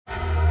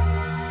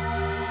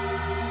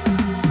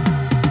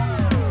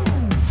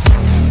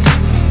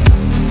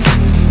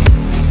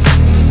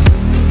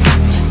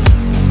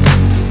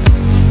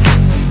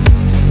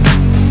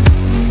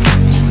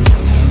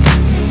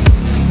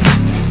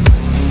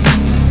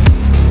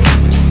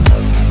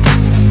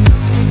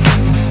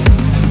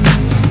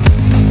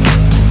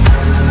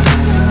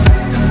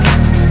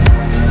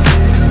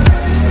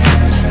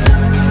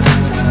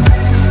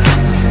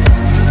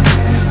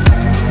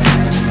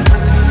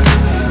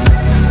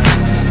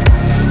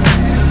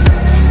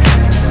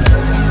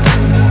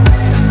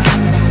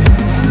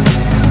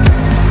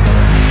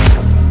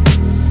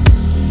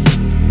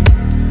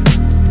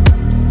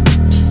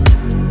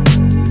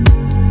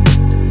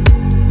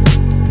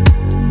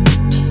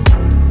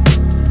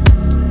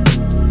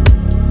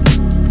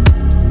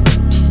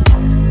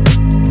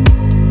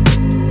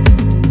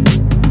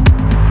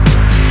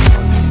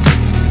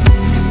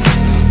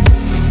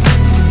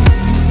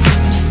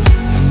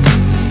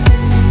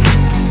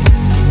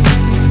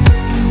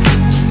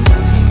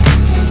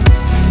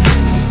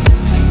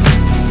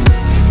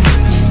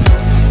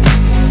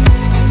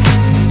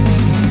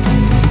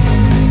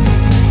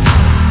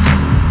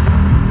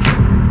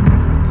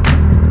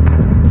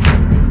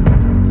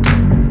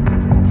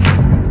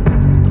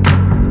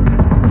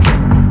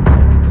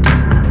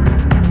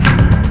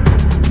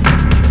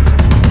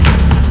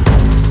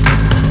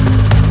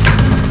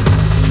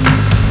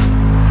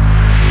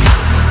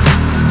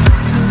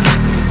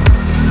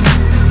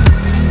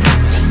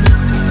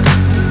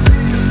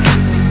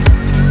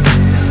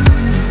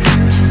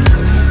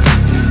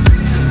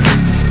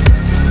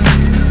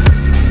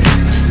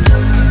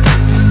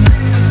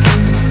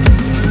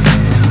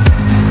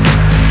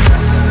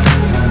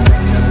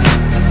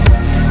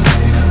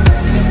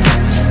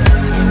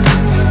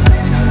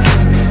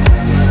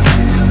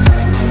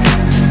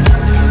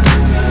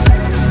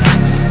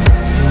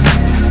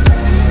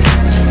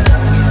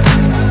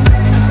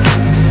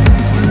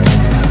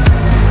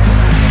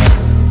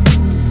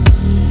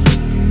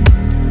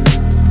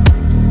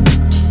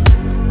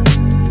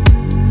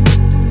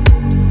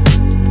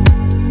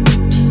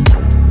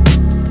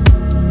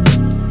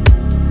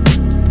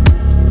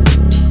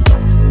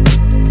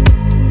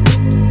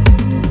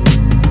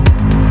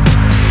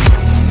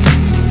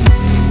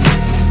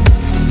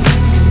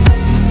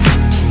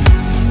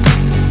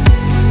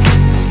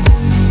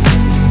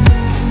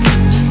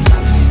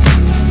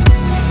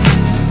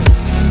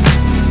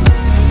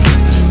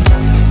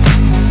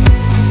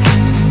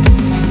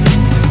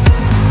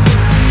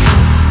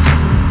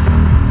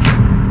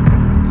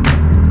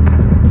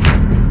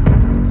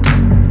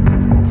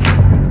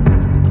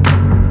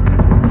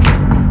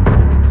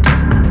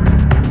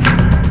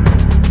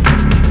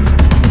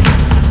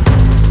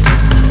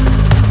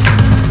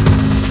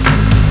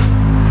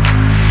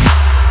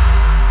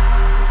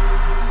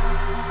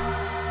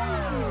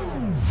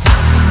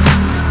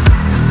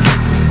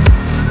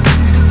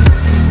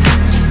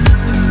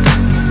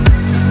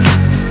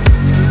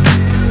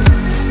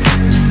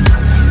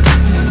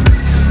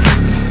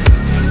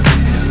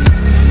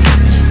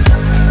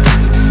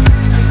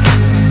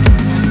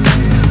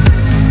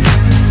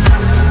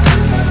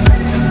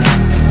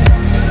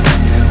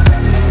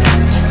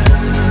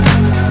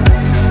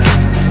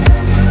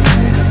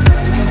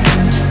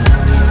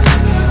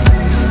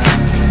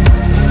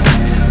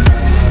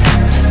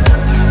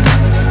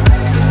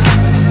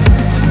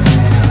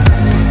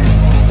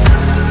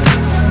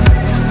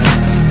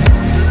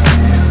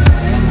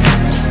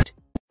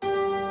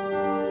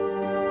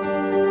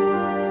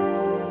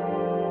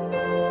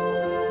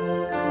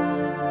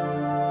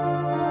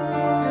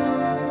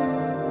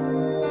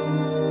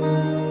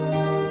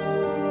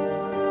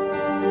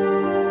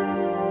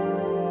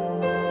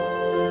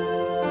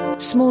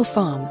small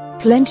farm,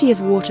 plenty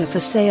of water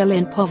for sale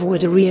in Povoa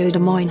de Rio de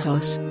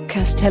Minhos,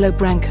 Castelo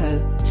Branco,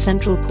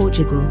 central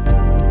Portugal.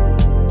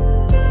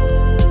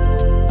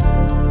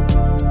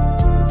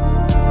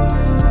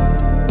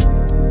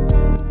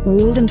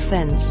 Walled and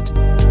fenced.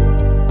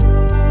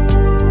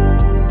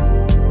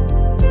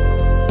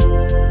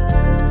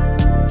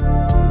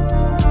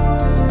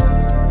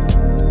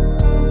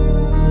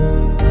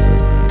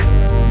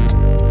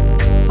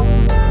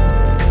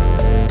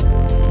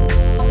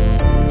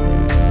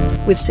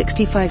 With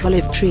 65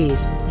 olive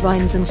trees,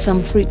 vines and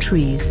some fruit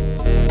trees.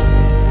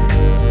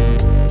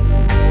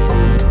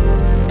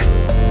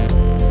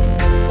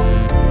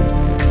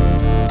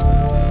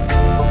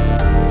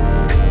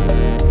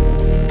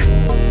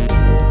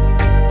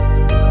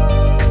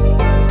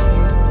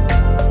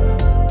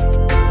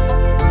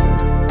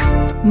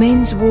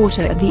 Mains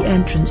water at the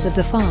entrance of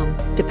the farm,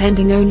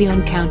 depending only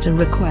on counter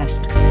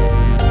request.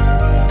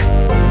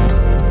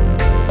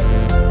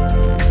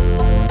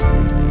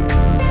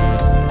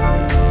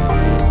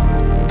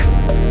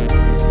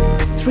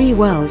 Three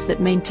wells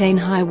that maintain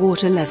high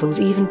water levels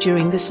even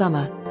during the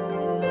summer.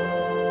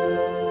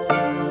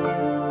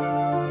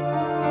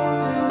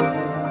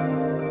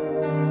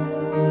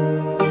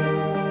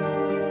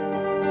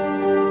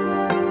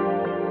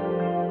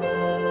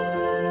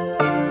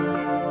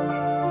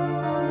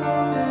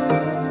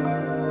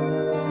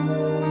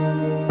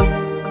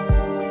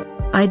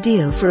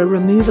 Ideal for a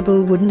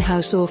removable wooden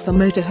house or for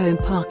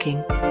motorhome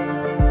parking.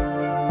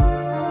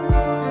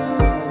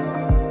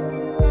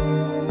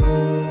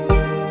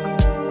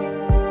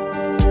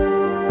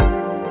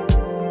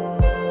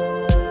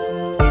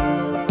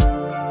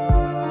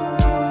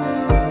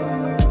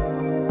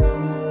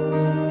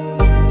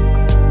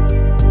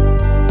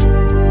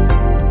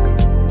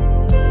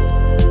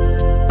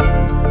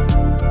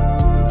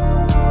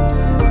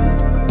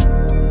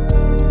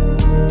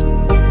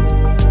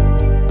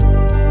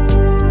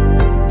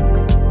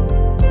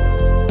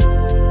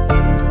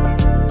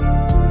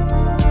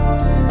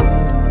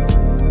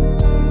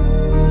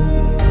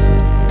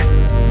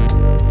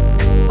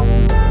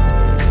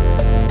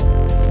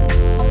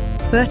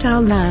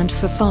 Fertile land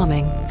for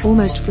farming,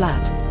 almost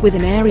flat, with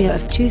an area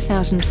of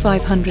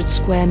 2,500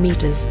 square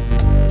meters.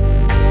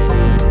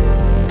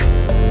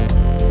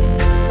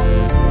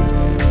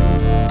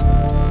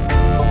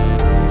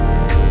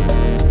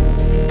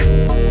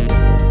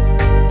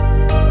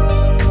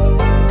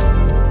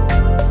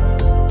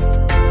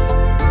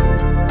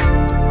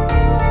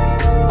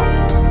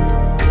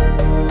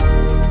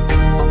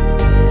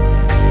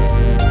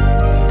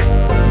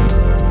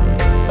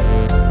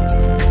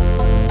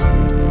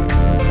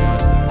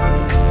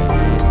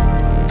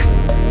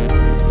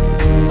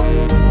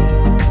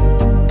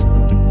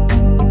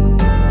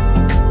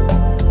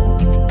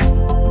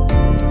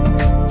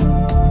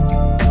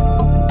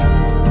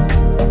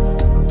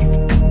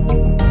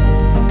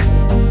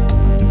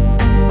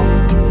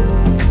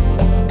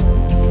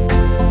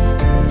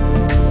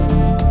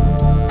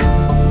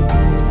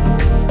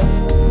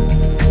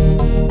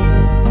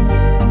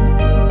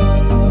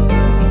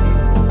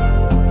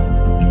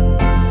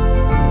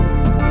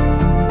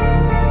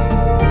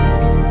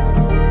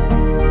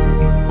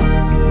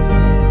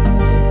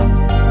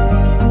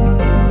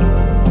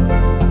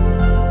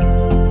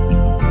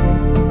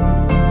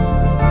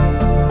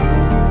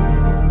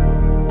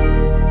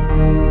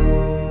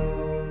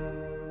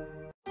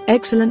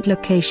 Excellent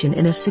location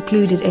in a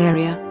secluded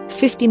area,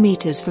 50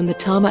 meters from the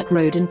tarmac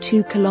road and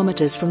 2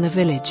 kilometers from the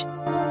village.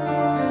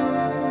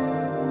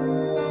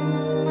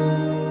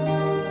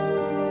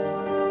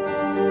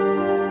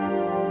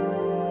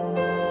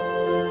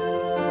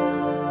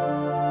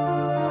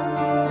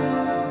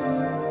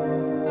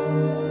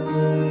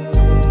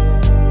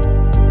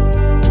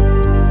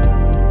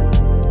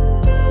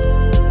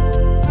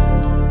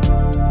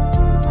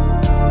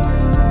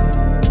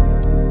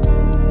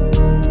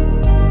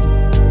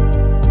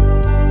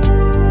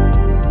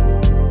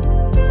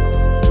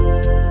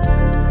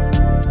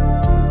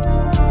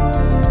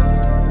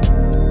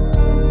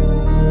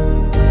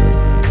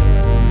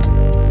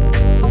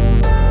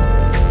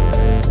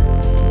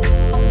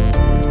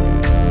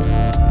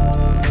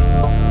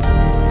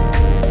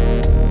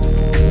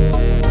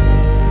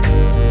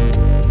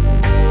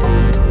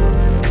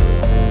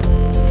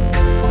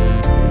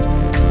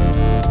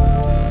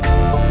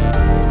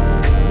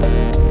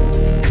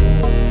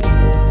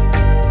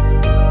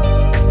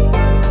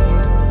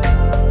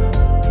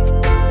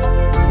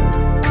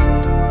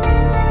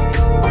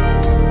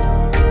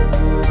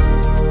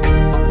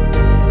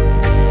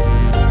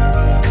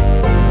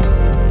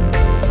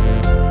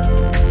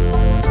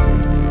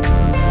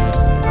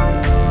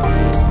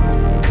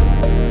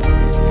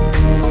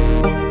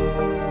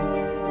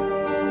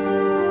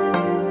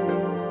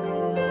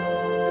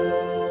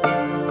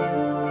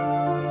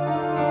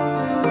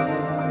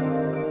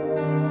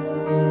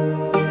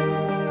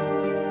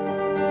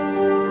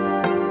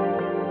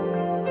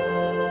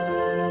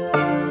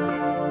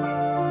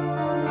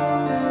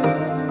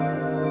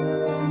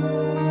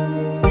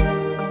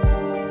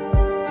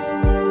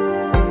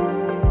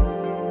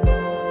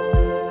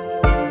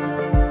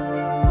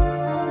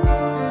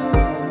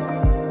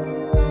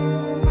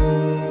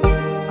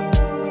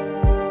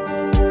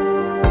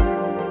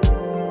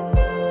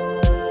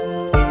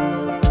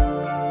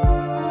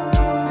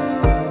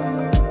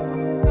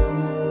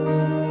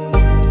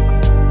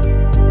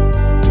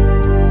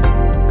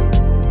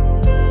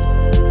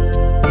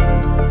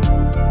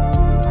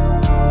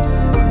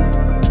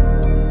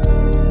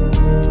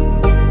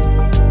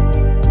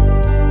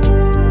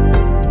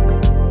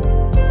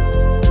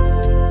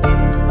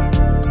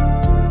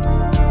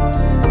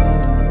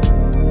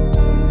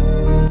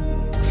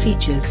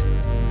 features.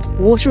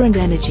 Water and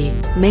energy,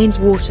 mains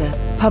water,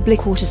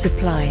 public water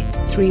supply,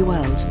 3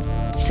 wells.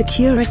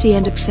 Security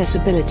and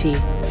accessibility,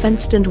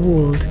 fenced and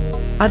walled.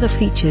 Other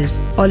features,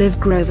 olive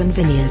grove and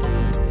vineyard.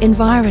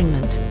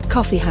 Environment,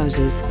 coffee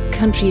houses,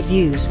 country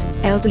views,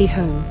 elderly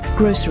home,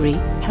 grocery,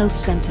 health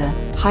center,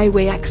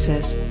 highway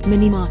access,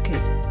 mini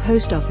market,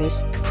 post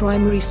office,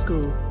 primary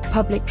school,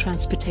 public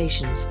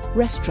transportations,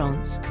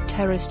 restaurants,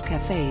 terraced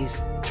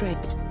cafes, trade.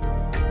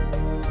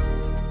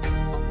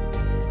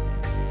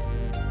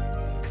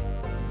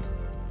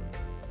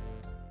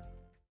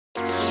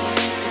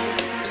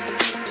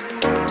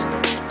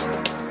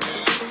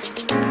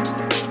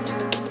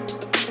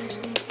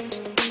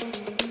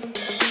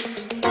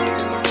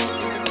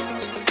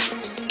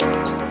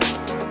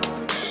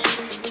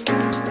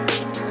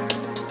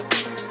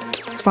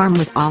 Farm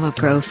with olive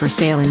grove for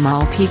sale in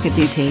Malpica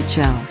do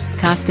Tejo,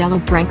 Castelo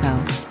Branco,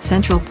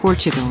 central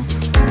Portugal.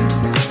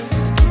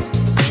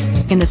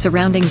 In the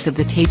surroundings of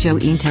the Tejo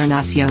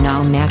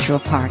Internacional Natural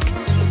Park.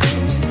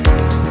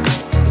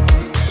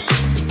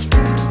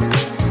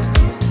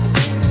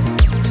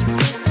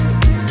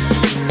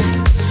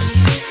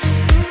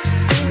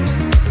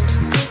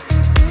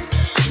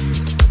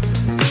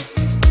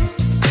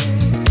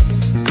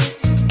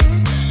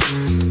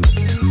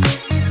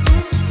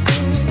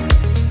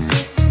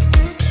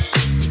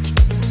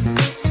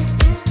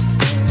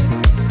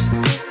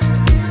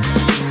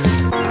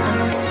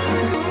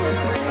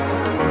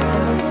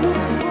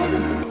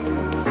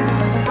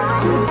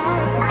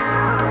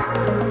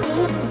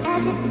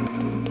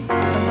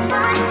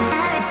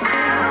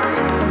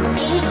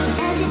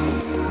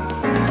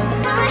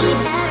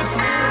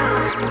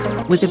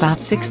 With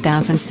about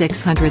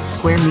 6,600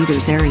 square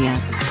meters area,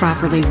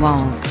 properly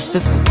walled,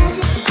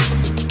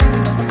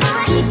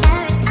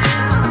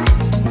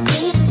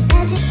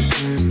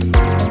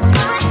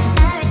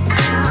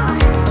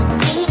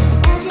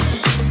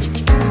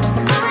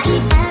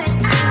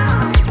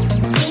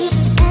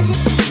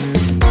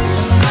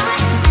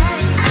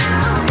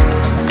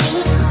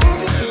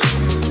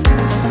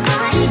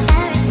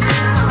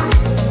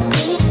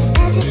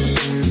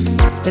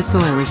 the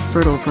soil is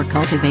fertile for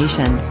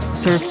cultivation,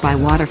 served by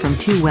water from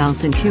 2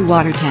 wells and 2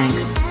 water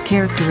tanks,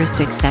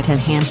 characteristics that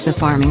enhance the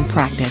farming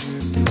practice.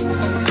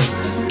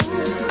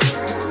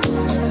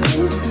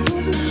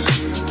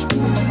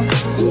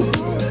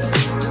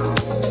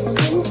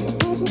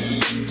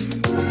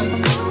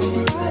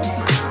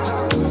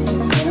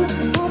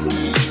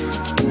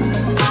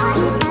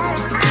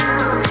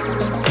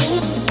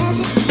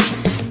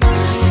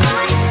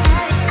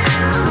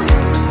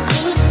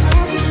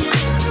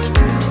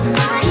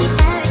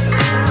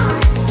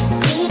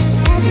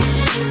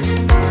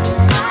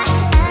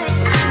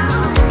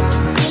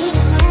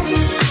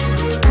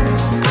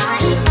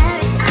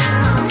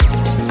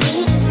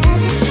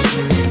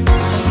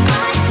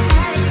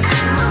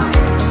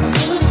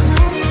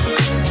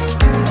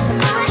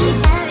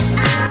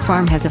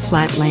 Farm has a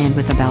flat land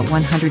with about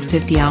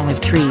 150 olive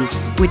trees,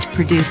 which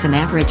produce an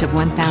average of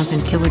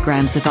 1,000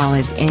 kilograms of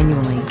olives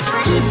annually.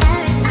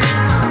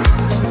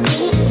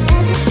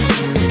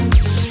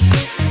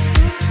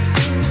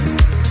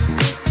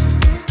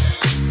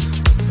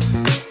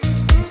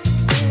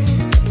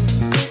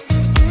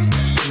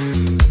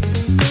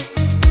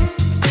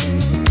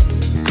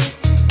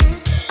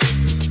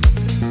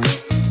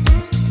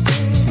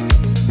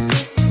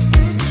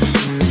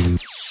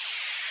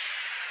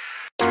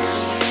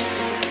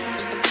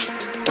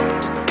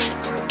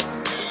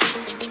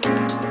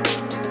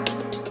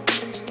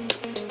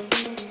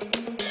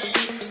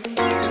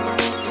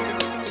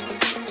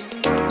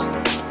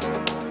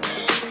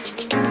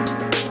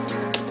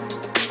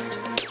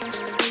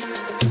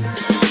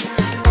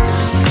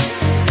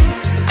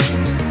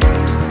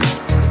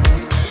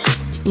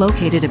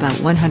 Located about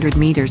 100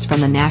 meters from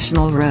the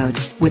national road,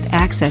 with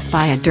access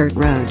via dirt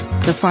road,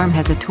 the farm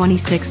has a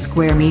 26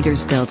 square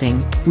meters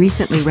building,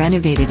 recently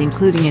renovated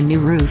including a new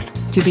roof,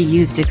 to be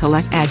used to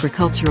collect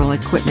agricultural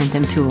equipment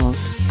and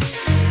tools.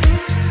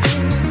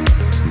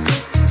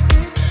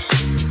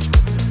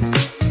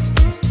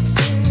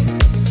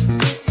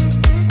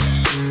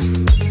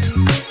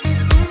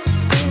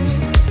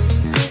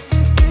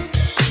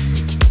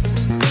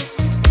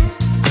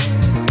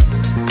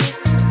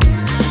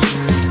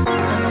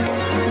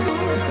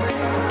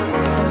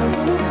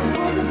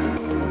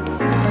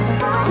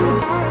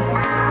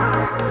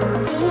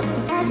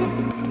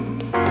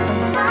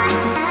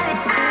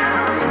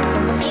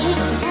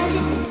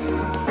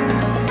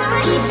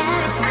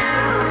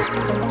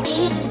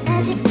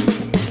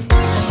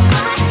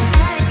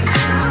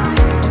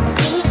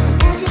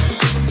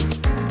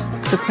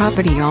 The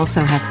property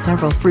also has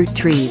several fruit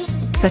trees,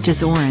 such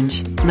as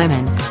orange,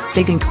 lemon,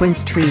 fig and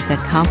quince trees that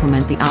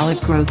complement the olive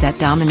grove that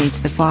dominates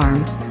the farm,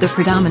 the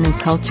predominant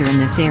culture in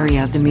this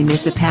area of the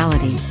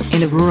municipality,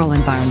 in a rural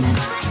environment.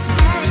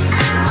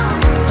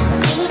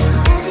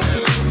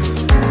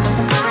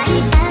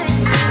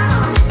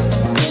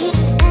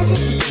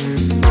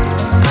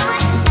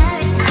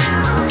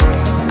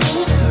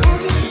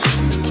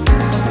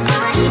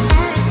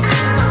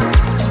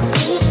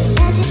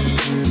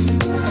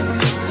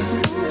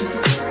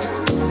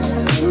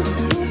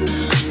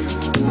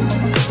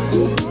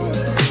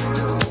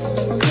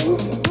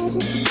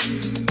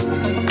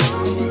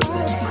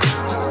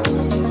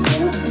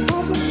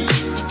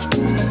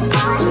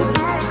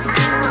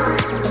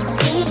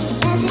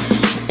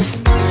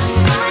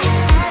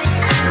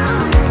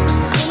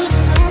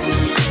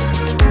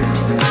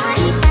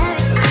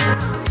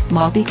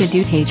 Malpica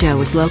do Tejo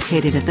is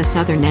located at the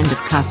southern end of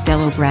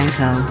Castelo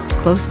Branco,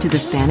 close to the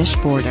Spanish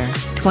border,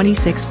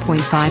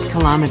 26.5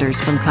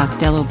 kilometers from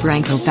Castelo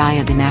Branco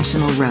via the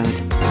National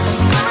Road.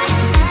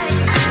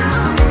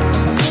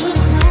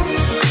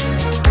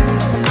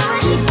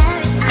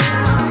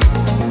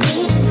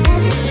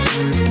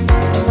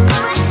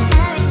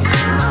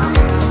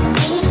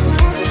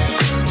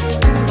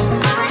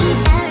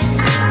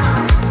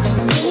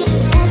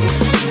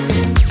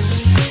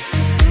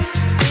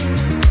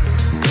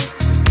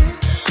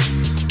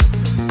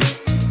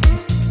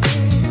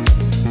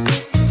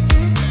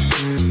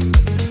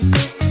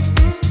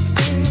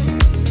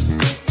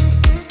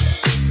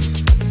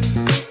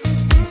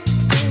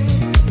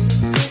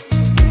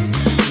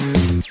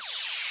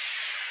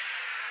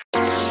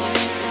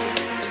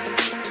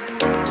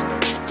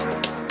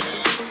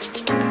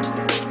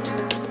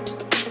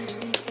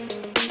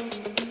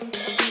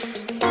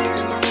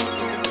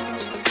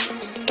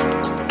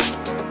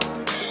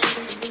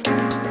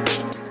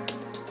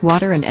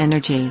 Water and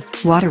energy,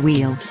 water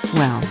wheel,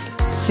 well.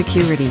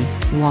 Security,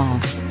 wall.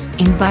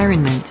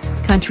 Environment,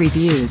 country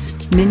views,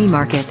 mini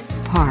market,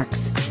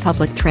 parks,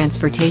 public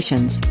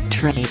transportations,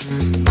 trade.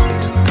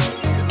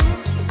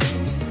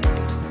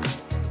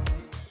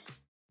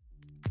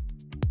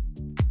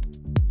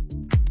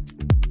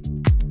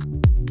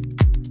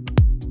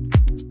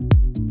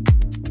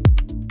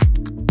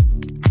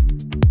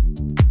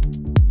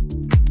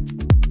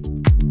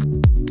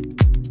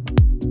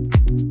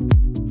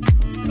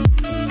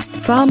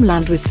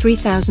 Farmland with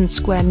 3,000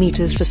 square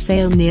meters for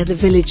sale near the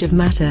village of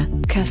Mata,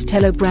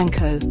 Castelo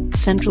Branco,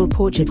 central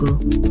Portugal.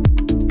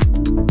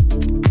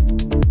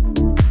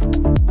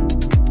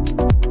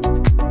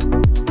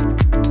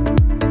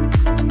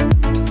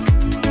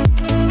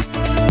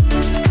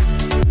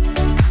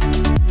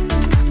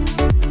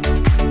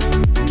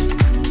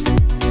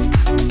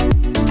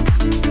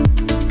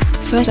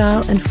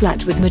 Fertile and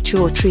flat with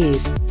mature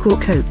trees,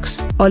 cork oaks,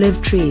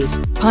 olive trees,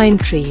 pine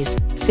trees,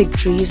 fig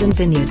trees and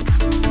vineyard.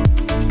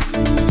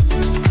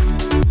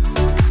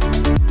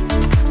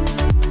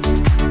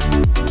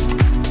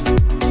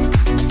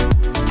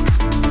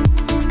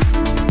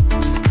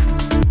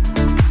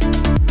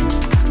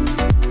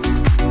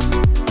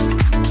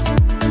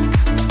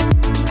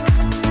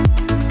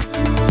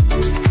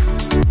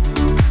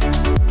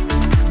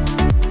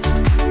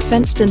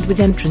 Fenced and with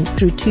entrance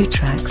through 2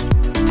 tracks.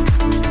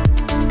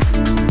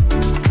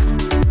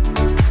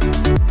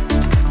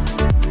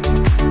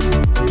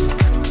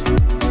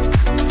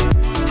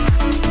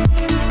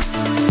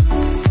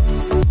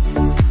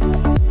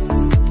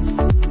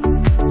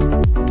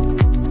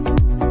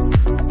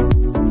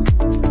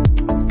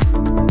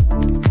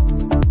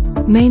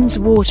 Mains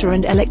water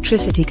and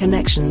electricity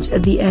connections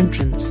at the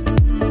entrance.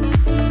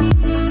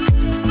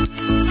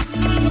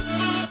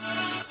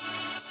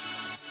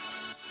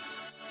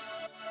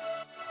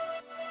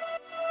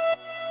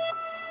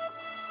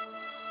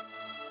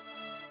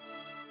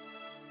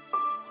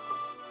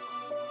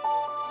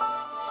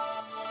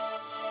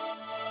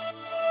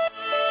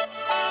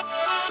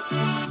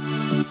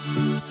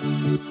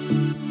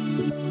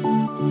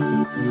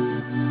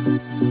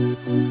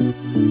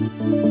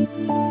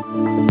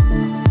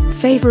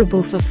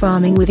 Favorable for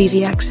farming with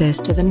easy access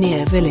to the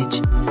near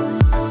village.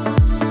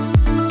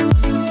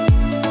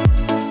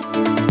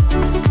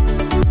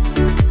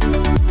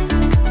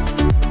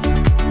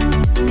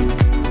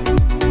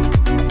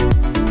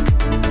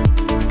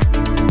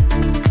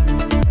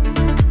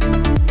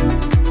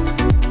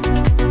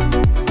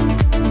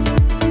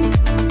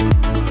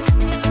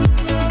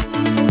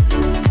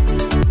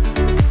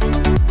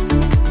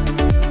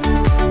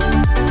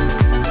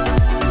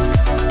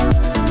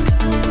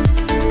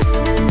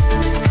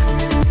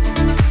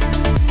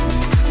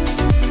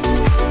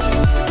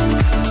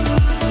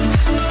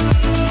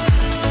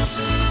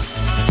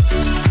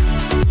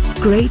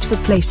 Great for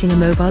placing a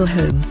mobile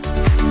home.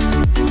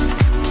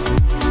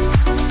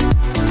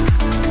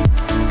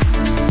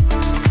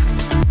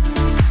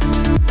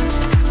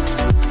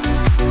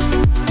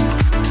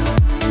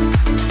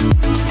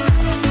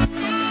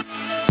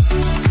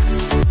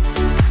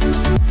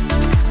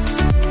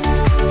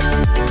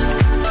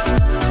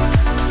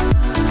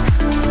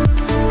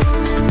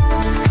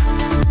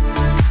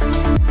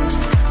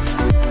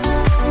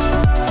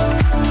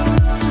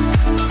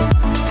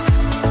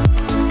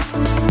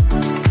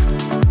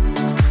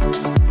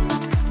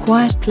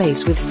 Quiet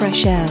place with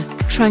fresh air,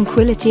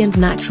 tranquility and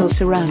natural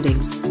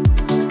surroundings.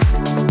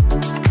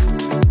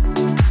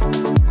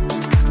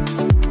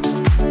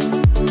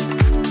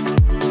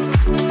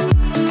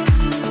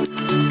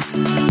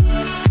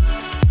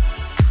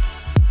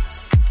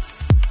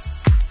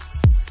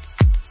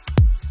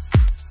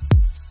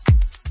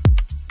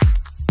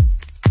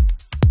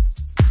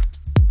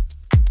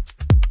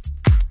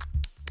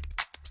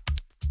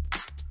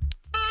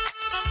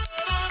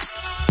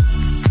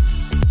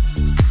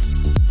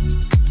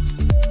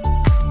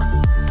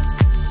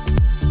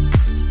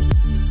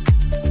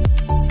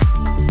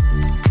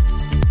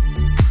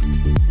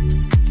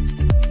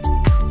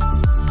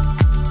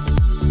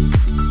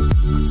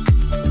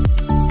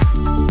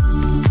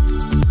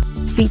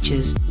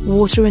 Features: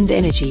 water and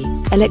energy,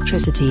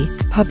 electricity,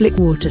 public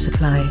water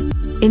supply.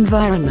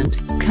 Environment: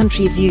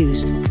 country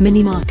views,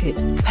 mini market,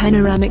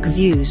 panoramic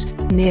views,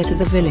 near to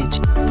the village.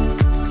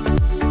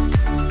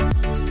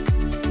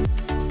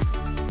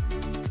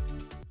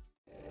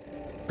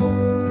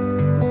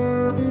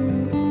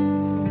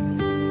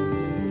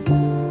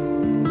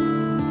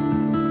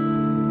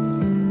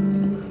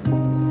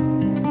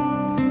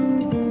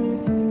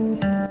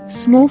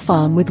 Small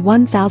farm with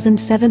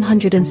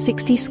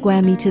 1,760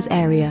 square meters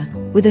area,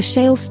 with a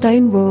shale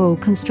stone rural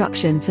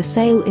construction for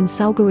sale in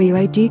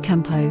Salgueiro do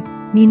Campo,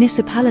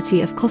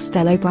 municipality of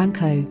Castelo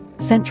Branco,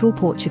 central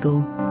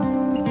Portugal.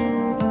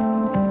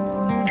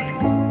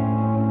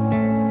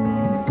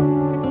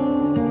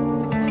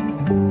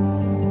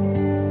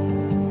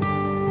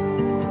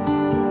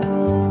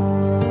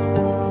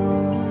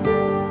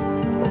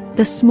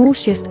 The small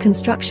schist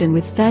construction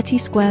with 30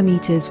 square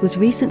meters was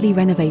recently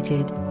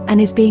renovated, and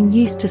is being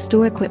used to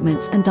store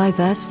equipments and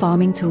diverse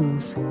farming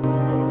tools.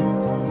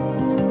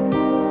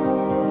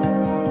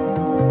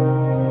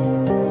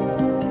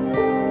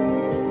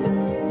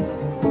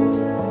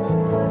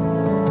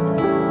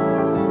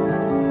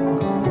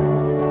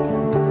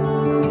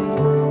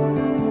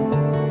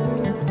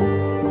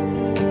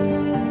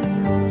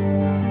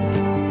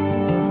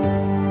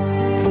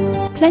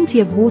 Plenty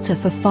of water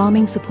for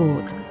farming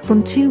support,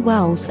 from 2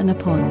 wells and a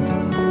pond.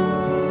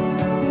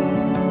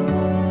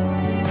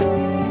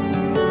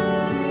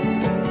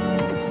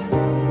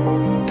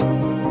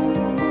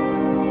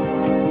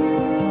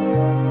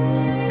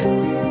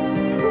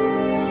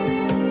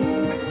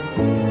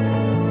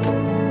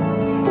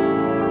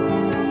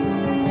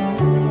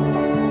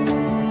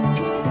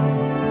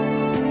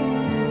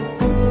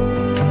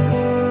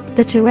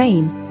 The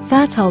terrain,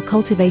 fertile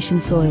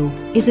cultivation soil,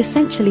 is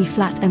essentially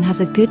flat and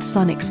has a good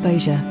sun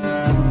exposure.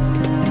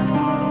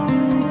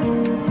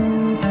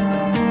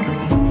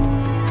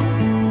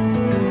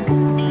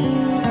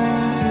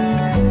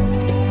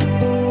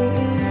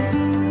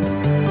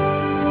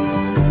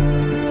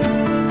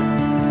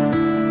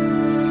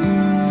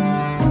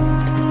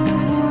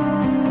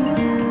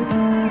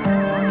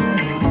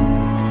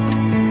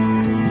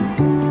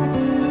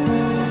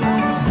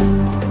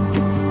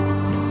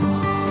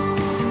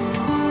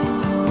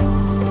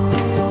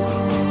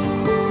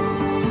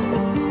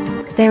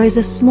 There is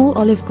a small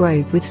olive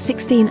grove with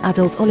 16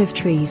 adult olive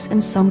trees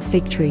and some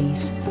fig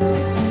trees.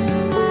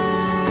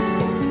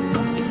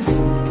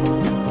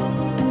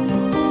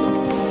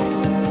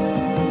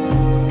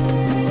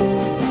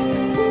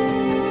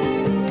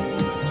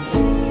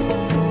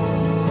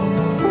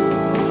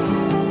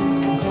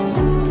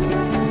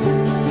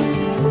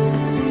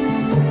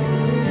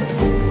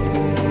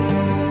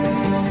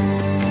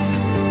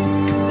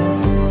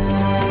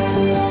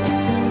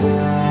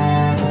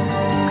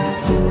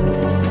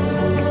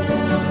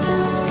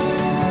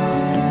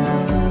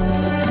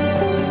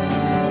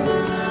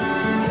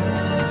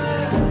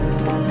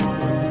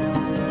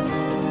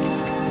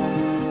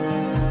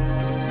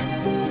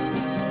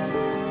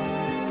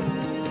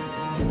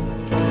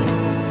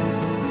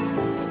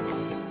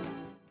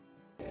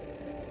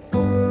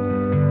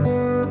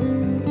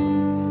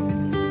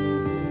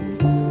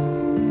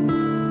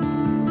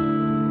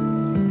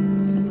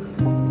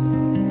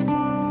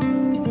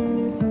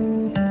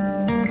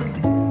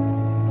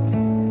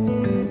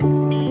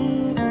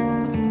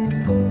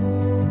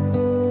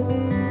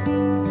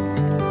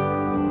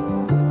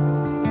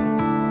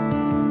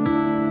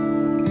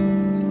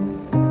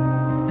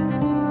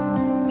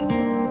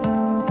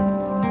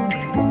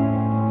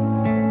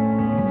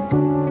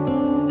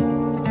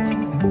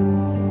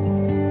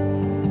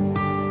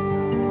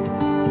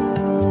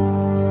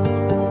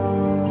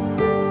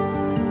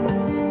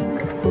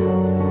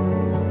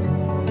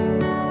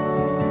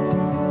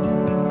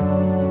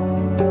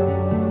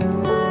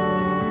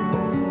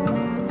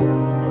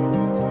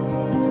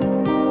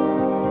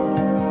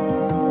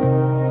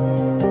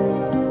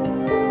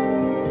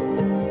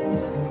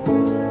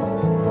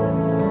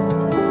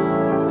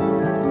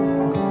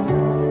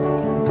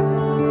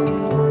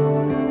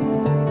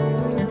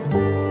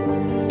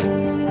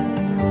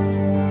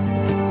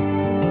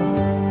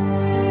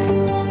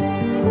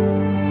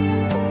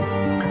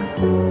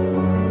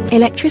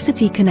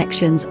 Electricity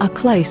connections are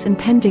close and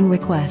pending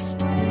request.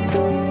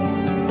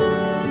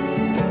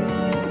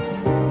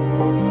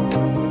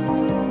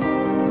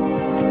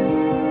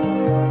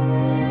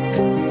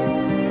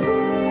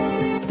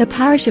 The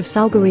parish of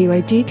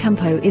Salgueiro do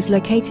Campo is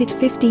located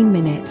 15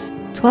 minutes,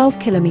 12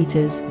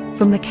 kilometers,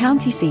 from the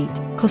county seat,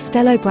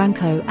 Castelo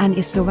Branco, and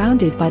is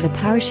surrounded by the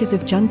parishes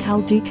of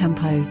Juncal do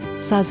Campo,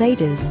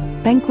 Sazadas,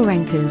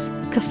 Benquerenças,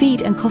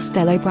 Cafide and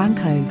Castelo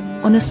Branco,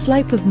 on a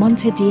slope of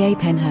Monte de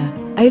Penha,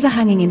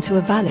 overhanging into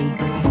a valley.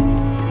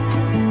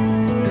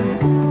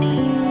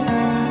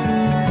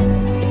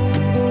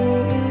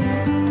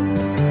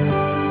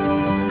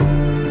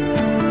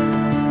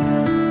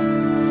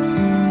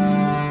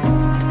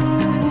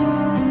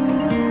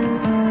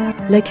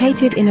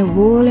 Located in a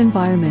rural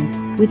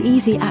environment, with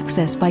easy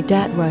access by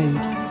dirt road,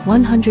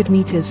 100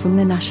 meters from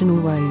the national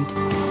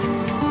road.